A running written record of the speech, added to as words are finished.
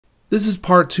This is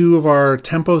part 2 of our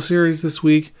tempo series this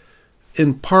week.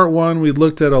 In part 1, we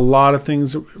looked at a lot of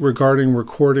things regarding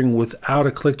recording without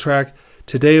a click track.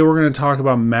 Today we're going to talk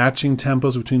about matching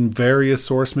tempos between various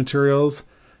source materials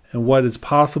and what is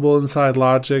possible inside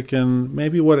Logic and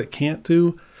maybe what it can't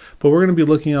do. But we're going to be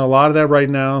looking at a lot of that right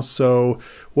now. So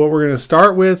what we're going to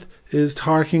start with is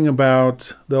talking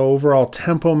about the overall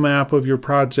tempo map of your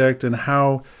project and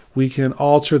how we can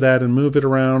alter that and move it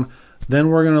around. Then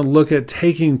we're going to look at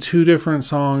taking two different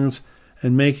songs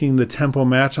and making the tempo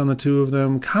match on the two of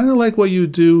them, kind of like what you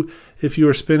do if you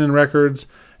were spinning records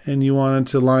and you wanted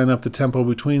to line up the tempo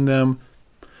between them.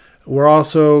 We're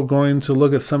also going to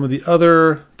look at some of the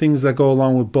other things that go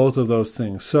along with both of those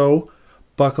things. So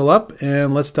buckle up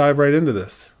and let's dive right into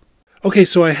this. Okay,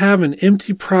 so I have an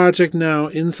empty project now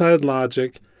inside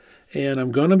Logic, and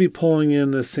I'm going to be pulling in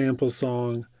this sample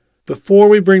song. Before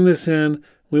we bring this in,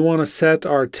 we want to set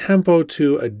our tempo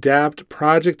to adapt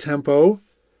project tempo.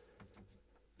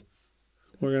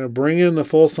 We're going to bring in the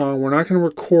full song. We're not going to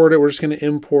record it. We're just going to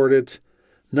import it.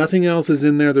 Nothing else is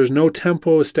in there. There's no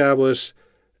tempo established.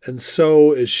 And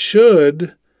so it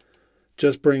should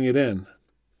just bring it in.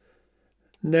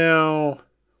 Now,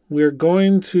 we're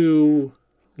going to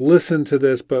listen to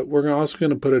this, but we're also going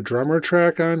to put a drummer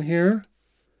track on here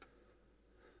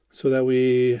so that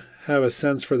we have a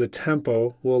sense for the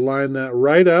tempo. We'll line that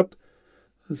right up.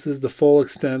 This is the full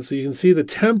extent. So you can see the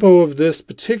tempo of this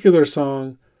particular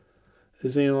song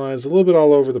is analyzed a little bit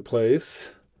all over the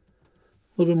place.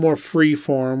 A little bit more free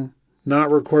form,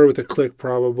 not recorded with a click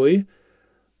probably.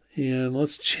 And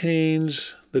let's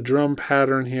change the drum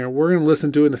pattern here. We're going to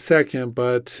listen to it in a second,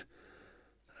 but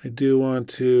I do want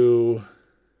to,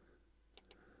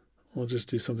 we'll just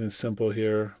do something simple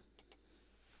here.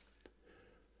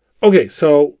 Okay,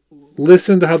 so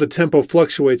listen to how the tempo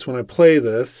fluctuates when I play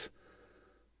this.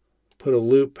 Put a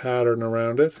loop pattern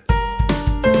around it.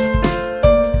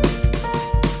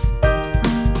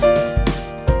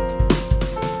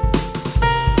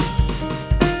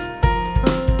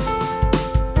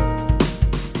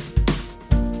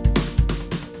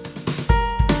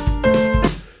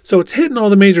 So it's hitting all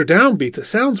the major downbeats. It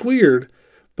sounds weird,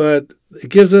 but it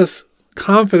gives us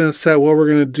confidence that what we're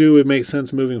going to do would make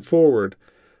sense moving forward.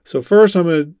 So first I'm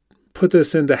going to put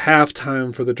this into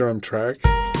halftime for the drum track.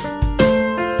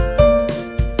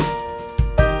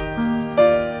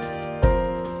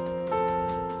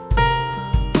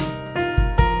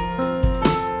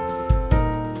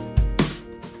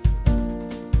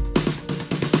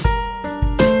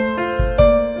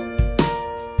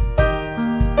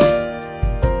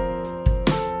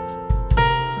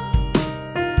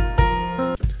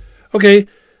 Okay,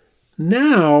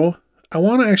 now I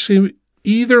want to actually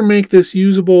either make this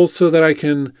usable so that I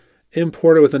can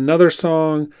import it with another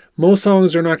song. Most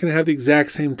songs are not going to have the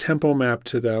exact same tempo map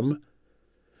to them.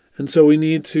 And so we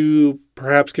need to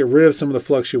perhaps get rid of some of the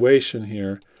fluctuation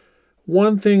here.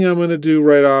 One thing I'm going to do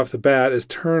right off the bat is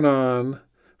turn on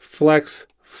flex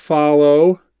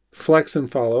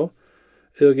and follow.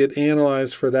 It'll get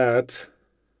analyzed for that.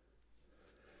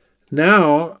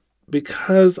 Now,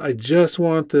 because I just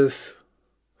want this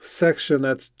section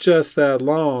that's just that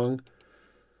long,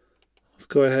 let's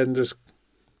go ahead and just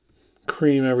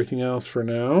cream everything else for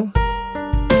now.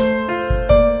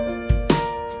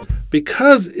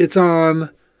 Because it's on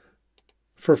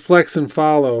for flex and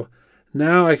follow,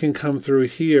 now I can come through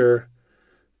here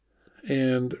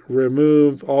and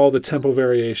remove all the tempo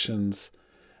variations.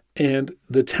 And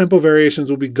the tempo variations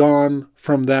will be gone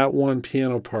from that one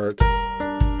piano part.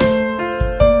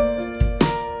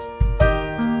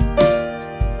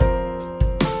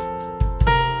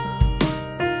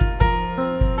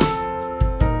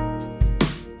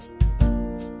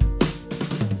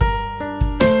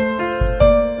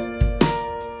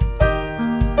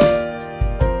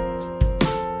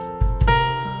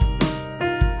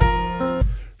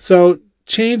 So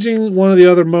changing one of the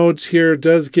other modes here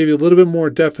does give you a little bit more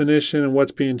definition in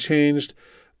what's being changed,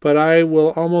 but I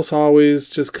will almost always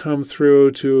just come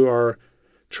through to our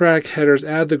track headers,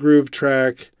 add the groove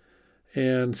track,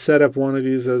 and set up one of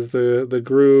these as the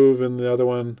groove and the other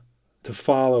one to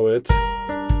follow it.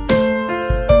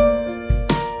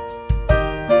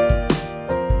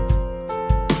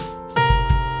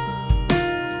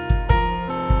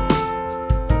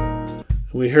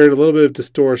 We heard a little bit of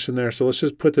distortion there, so let's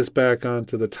just put this back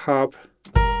onto the top.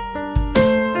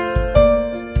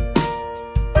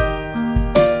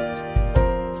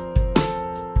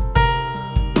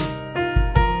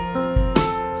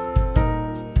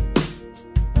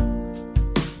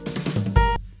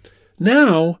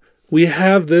 Now we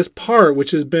have this part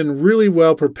which has been really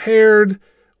well prepared.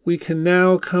 We can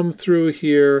now come through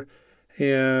here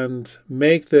and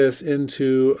make this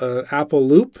into an Apple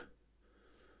loop.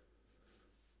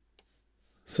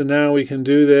 So now we can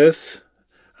do this.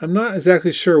 I'm not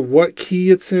exactly sure what key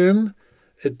it's in.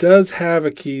 It does have a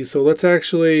key, so let's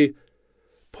actually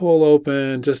pull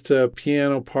open just a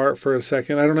piano part for a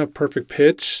second. I don't have perfect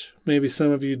pitch. Maybe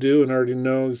some of you do and already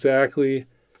know exactly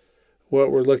what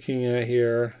we're looking at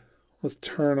here. Let's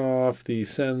turn off the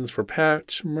sends for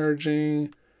patch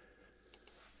merging.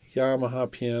 Yamaha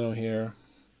piano here.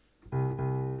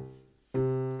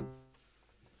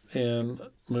 And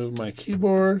move my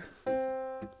keyboard.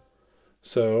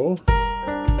 So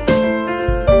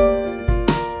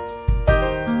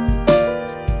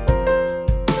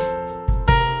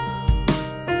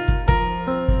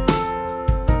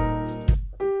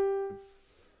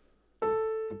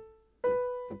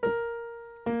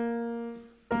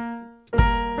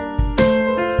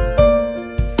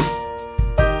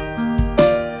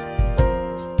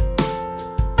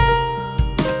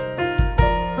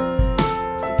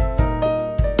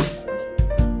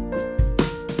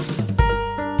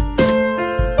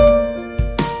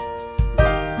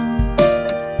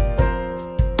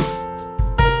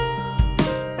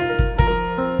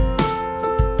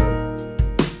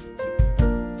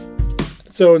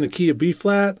in the key of B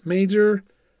flat major.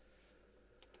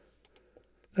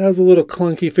 That was a little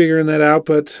clunky figuring that out,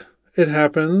 but it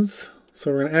happens.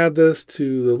 So we're going to add this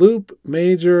to the loop.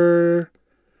 Major,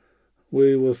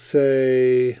 we will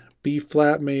say B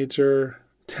flat major.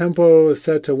 Tempo is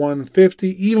set to 150,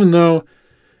 even though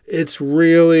it's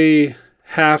really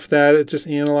half that. It just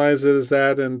analyzes it as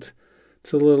that, and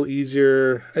it's a little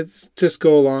easier. I just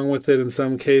go along with it in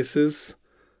some cases.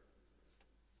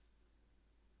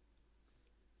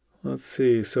 Let's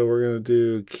see, so we're going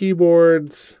to do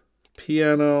keyboards,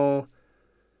 piano,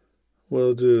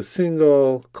 we'll do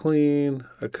single, clean,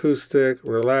 acoustic,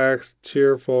 relaxed,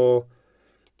 cheerful,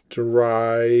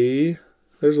 dry.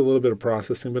 There's a little bit of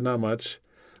processing, but not much.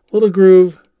 A little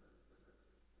groove.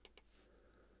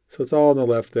 So it's all on the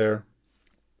left there.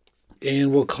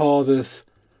 And we'll call this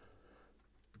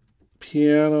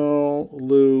piano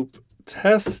loop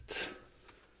test,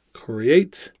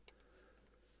 create.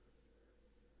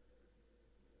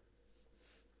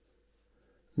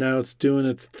 Now it's doing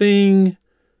its thing,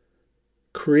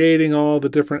 creating all the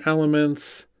different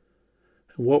elements.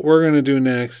 And what we're going to do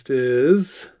next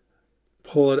is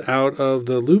pull it out of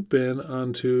the loop bin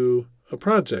onto a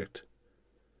project.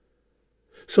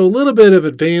 So a little bit of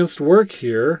advanced work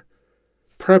here,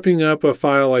 prepping up a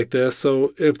file like this.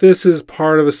 So if this is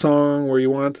part of a song where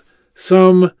you want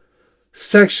some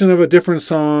section of a different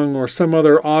song or some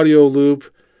other audio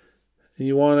loop, and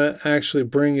you want to actually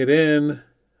bring it in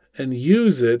and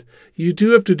use it, you do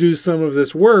have to do some of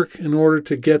this work in order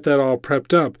to get that all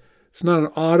prepped up. It's not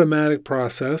an automatic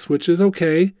process, which is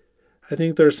okay. I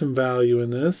think there's some value in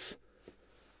this.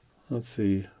 Let's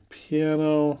see,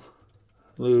 piano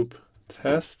loop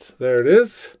test. There it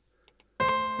is.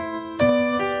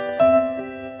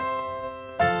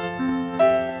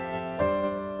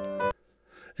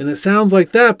 And it sounds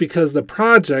like that because the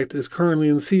project is currently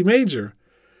in C major.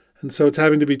 And so it's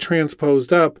having to be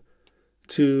transposed up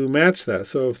to match that.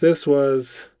 So if this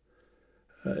was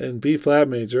in B flat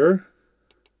major,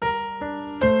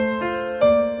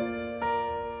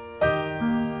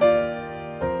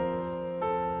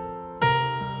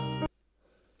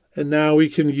 and now we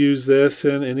can use this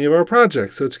in any of our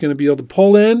projects. So it's going to be able to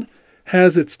pull in,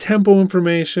 has its tempo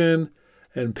information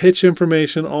and pitch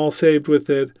information all saved with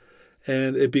it,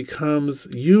 and it becomes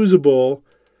usable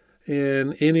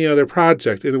in any other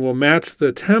project, and it will match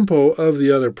the tempo of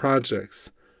the other projects.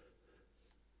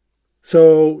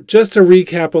 So just to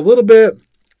recap a little bit,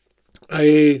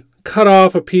 I cut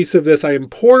off a piece of this. I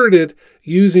imported it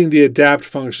using the adapt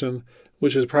function,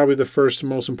 which is probably the first and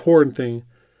most important thing,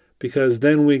 because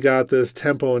then we got this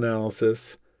tempo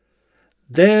analysis.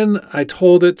 Then I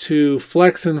told it to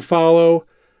flex and follow.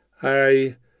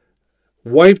 I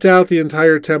wiped out the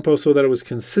entire tempo so that it was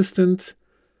consistent,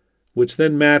 which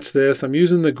then matched this. I'm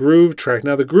using the groove track.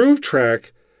 Now the groove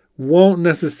track won't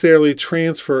necessarily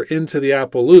transfer into the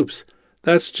Apple loops.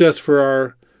 That's just for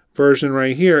our version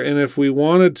right here. And if we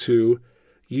wanted to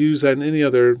use that in any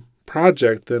other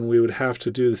project, then we would have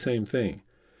to do the same thing.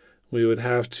 We would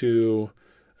have to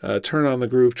turn on the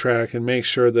groove track and make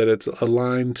sure that it's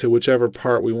aligned to whichever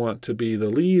part we want to be the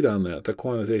lead on that, the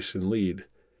quantization lead.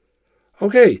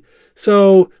 Okay,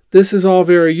 so this is all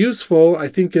very useful. I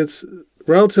think it's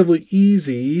relatively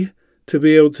easy to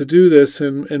be able to do this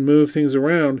and move things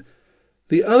around.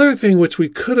 The other thing which we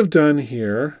could have done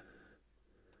here,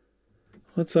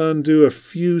 let's undo a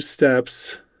few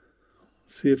steps,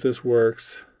 see if this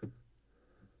works.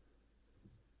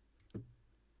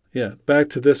 Yeah, back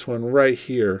to this one right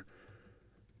here.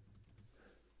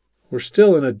 We're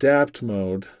still in adapt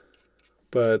mode,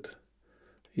 but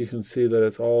you can see that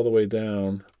it's all the way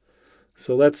down.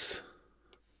 So let's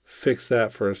fix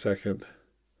that for a second.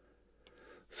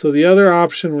 So the other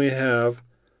option we have,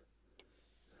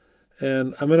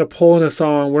 and I'm going to pull in a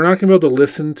song. We're not going to be able to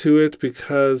listen to it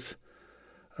because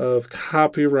of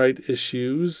copyright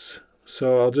issues.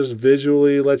 So I'll just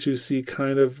visually let you see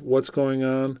kind of what's going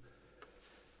on.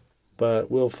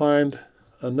 But we'll find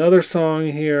another song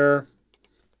here.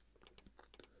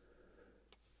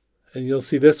 And you'll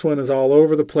see this one is all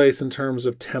over the place in terms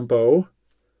of tempo.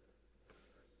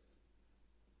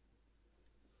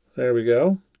 There we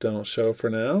go. Don't show for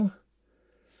now.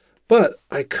 But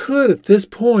I could, at this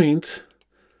point,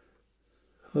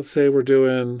 let's say we're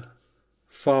doing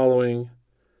following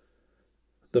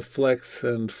the flex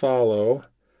and follow.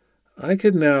 I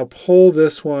could now pull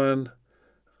this one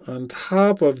on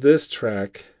top of this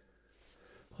track.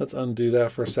 Let's undo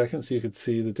that for a second so you can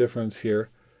see the difference here.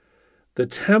 The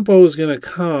tempo is going to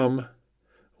come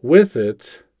with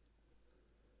it.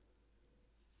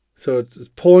 So it's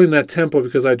pulling that tempo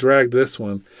because I dragged this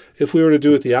one. If we were to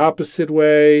do it the opposite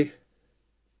way,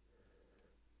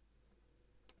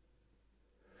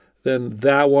 then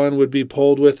that one would be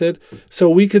pulled with it. So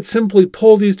we could simply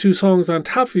pull these two songs on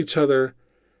top of each other,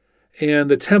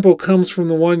 and the tempo comes from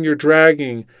the one you're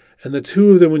dragging, and the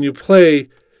two of them, when you play,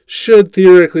 should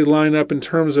theoretically line up in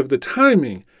terms of the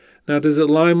timing. Now, does it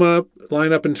line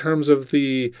up in terms of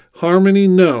the harmony?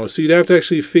 No. So you'd have to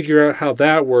actually figure out how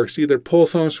that works. Either pull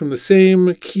songs from the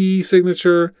same key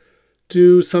signature,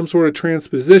 do some sort of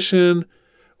transposition,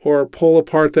 or pull a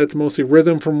part that's mostly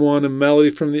rhythm from one and melody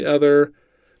from the other.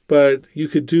 But you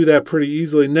could do that pretty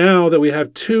easily. Now that we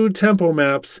have two tempo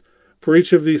maps for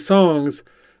each of these songs,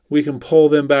 we can pull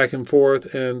them back and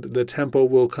forth and the tempo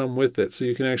will come with it. So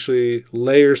you can actually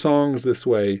layer songs this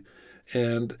way.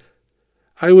 And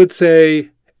I would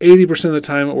say 80% of the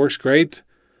time it works great.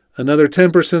 Another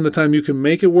 10% of the time you can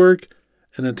make it work.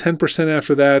 And then 10%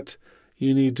 after that,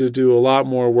 you need to do a lot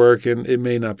more work and it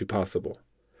may not be possible.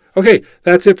 Okay,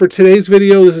 that's it for today's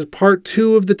video. This is part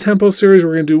 2 of the tempo series.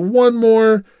 We're going to do one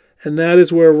more, and that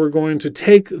is where we're going to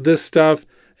take this stuff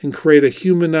and create a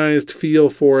humanized feel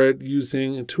for it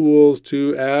using tools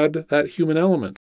to add that human element.